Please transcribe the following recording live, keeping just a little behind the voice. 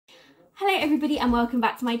Hello everybody and welcome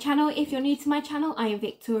back to my channel. If you're new to my channel, I am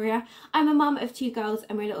Victoria. I'm a mum of 2 girls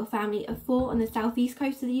and we're a little family of 4 on the southeast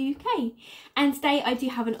coast of the UK. And today I do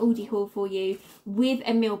have an Aldi haul for you with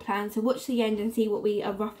a meal plan, so watch the end and see what we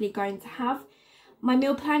are roughly going to have. My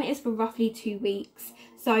meal plan is for roughly 2 weeks,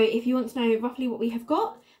 so if you want to know roughly what we have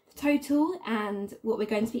got, the total and what we're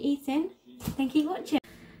going to be eating, then keep watching.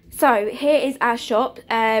 So here is our shop.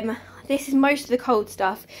 This is most of the cold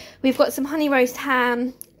stuff. We've got some honey roast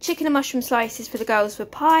ham, chicken and mushroom slices for the girls for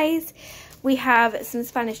pies. We have some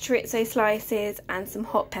Spanish chorizo slices and some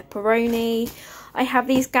hot pepperoni. I have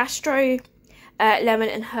these gastro lemon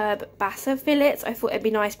and herb bassa fillets. I thought it'd be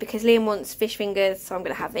nice because Liam wants fish fingers, so I'm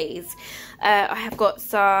going to have these. I have got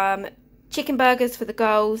some chicken burgers for the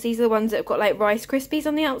girls. These are the ones that have got like Rice Krispies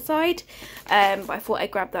on the outside, but I thought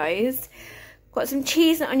I'd grab those. Got some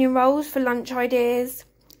cheese and onion rolls for lunch ideas.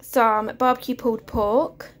 Some barbecue pulled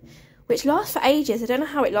pork, which lasts for ages. I don't know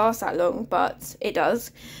how it lasts that long, but it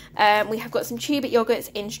does. We have got some Tubit yogurts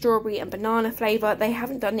in strawberry and banana flavour. They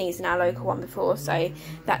haven't done these in our local one before, so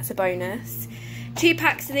that's a bonus. 2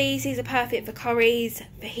 packs of these. These are perfect for curries,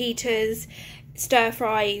 fajitas, stir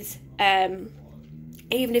fries.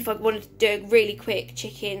 Even if I wanted to do a really quick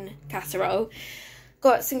chicken casserole.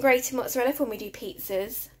 Got some grated mozzarella for when we do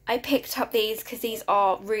pizzas. I picked up these because these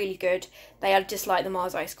are really good. They are just like the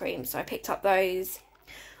Mars ice cream, so I picked up those.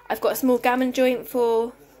 I've got a small gammon joint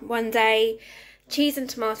for one day. Cheese and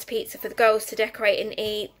tomato pizza for the girls to decorate and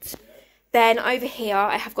eat. Then over here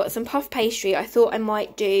I have got some puff pastry. I thought I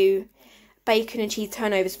might do bacon and cheese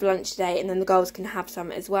turnovers for lunch today, and then the girls can have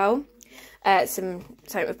some as well. Something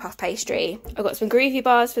with puff pastry. I've got some groovy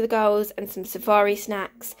bars for the girls and some safari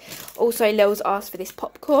snacks. Also, Lil's asked for this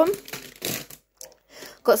popcorn.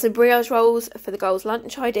 Got some brioche rolls for the girls'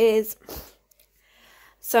 lunch ideas.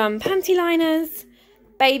 Some panty liners,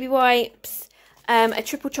 baby wipes, a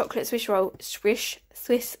triple chocolate Swiss roll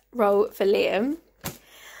for Liam.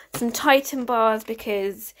 Some Titan bars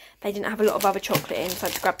because they didn't have a lot of other chocolate in, so I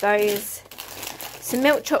had to grab those. Some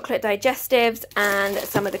milk chocolate digestives and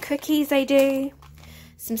some of the cookies they do.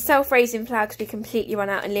 Some self-raising flags we completely run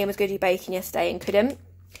out, and Liam was going to do bacon yesterday and couldn't.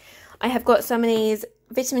 I have got some of these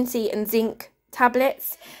vitamin C and zinc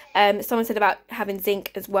tablets. Someone said about having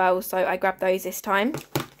zinc as well, so I grabbed those this time.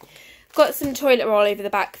 Got some toilet roll over the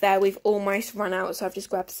back there. We've almost run out, so I've just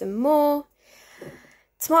grabbed some more.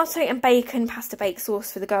 Tomato and bacon pasta bake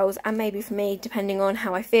sauce for the girls and maybe for me, depending on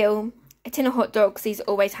how I feel. A tin of hot dogs. These are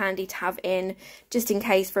always handy to have in, just in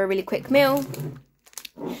case for a really quick meal.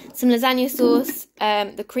 Some lasagna sauce,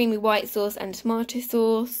 the creamy white sauce and tomato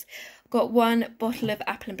sauce. Got 1 bottle of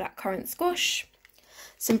apple and blackcurrant squash.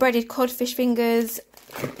 Some breaded codfish fingers.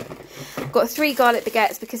 Got 3 garlic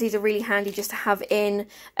baguettes because these are really handy just to have in.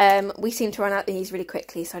 We seem to run out of these really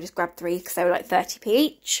quickly, so I just grabbed 3 because they were like 30p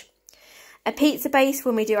each. A pizza base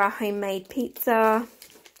when we do our homemade pizza.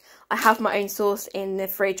 I have my own sauce in the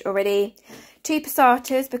fridge already. 2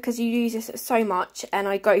 passatas because you use this so much and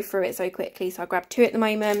I go through it so quickly, so I grabbed 2 at the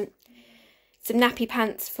moment. Some nappy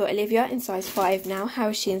pants for Olivia in size 5 now. How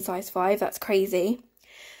is she in size 5? That's crazy.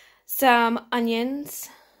 Some onions,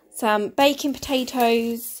 some baking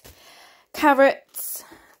potatoes, carrots,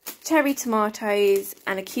 cherry tomatoes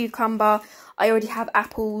and a cucumber. I already have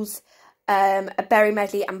apples, a berry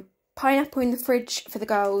medley and pineapple in the fridge for the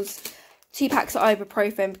girls. 2 packs of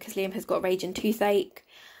ibuprofen because Liam has got raging toothache.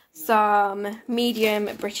 Some medium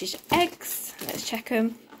British eggs. Let's check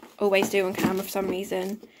them. Always do on camera for some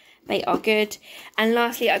reason. They are good. And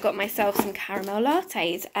lastly, I got myself some caramel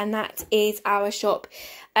lattes, and that is our shop.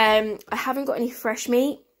 I haven't got any fresh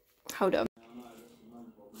meat. Hold on.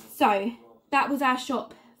 So that was our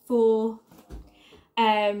shop for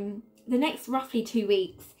the next roughly 2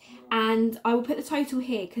 weeks. And I will put the total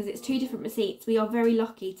here because it's 2 different receipts. We are very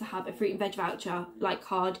lucky to have a fruit and veg voucher like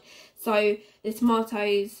card. So the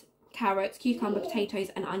tomatoes, carrots, cucumber,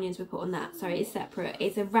 potatoes and onions were put on that. So it's separate.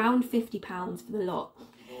 It's around £50 for the lot.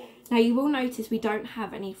 Now you will notice we don't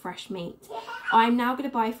have any fresh meat. I'm now going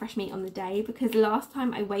to buy fresh meat on the day because last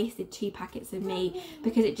time I wasted 2 packets of meat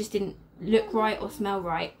because it just didn't look right or smell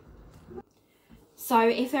right. So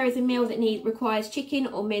if there is a meal that requires chicken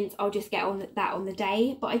or mince, I'll just get on that on the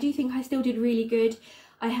day. But I do think I still did really good.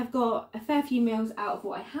 I have got a fair few meals out of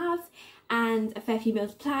what I have and a fair few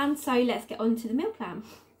meals planned. So let's get on to the meal plan.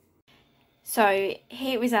 So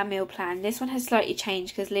here is our meal plan. This one has slightly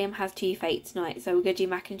changed because Liam has toothache tonight. So we're going to do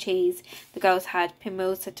mac and cheese. The girls had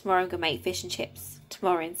pinwheels, so tomorrow I'm going to make fish and chips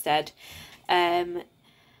tomorrow instead.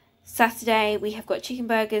 Saturday we have got chicken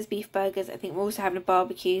burgers, beef burgers. I think we're also having a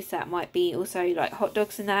barbecue, so that might be also like hot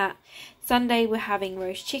dogs and that. Sunday we're having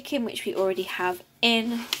roast chicken, which we already have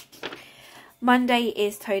in. Monday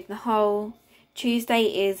is toad in the hole. Tuesday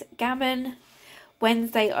is gammon.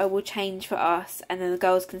 Wednesday I will change for us, and then the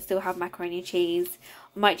girls can still have macaroni and cheese.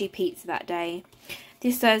 I might do pizza that day.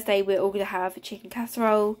 This Thursday we're all going to have a chicken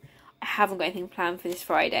casserole. I haven't got anything planned for this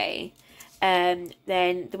Friday. Then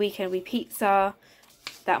the weekend will be pizza.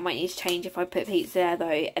 That might need to change if I put pizza there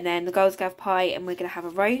though. And then the girls going to have pie, and we're going to have a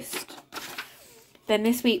roast. Then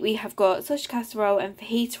this week we have got sausage casserole and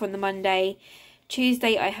fajita on the Monday.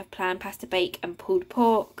 Tuesday I have planned pasta bake and pulled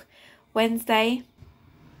pork. Wednesday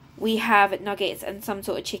we have nuggets and some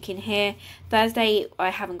sort of chicken here. Thursday I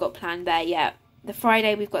haven't got planned there yet. The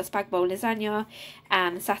Friday we've got spag bowl lasagna,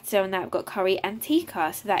 and Saturday on that we've got curry and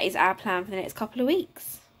tikka. So that is our plan for the next couple of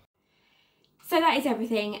weeks. So that is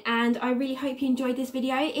everything, and I really hope you enjoyed this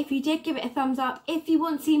video. If you did, give it a thumbs up. If you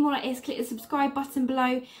want to see more like this, click the subscribe button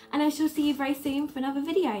below, and I shall see you very soon for another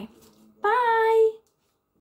video. Bye!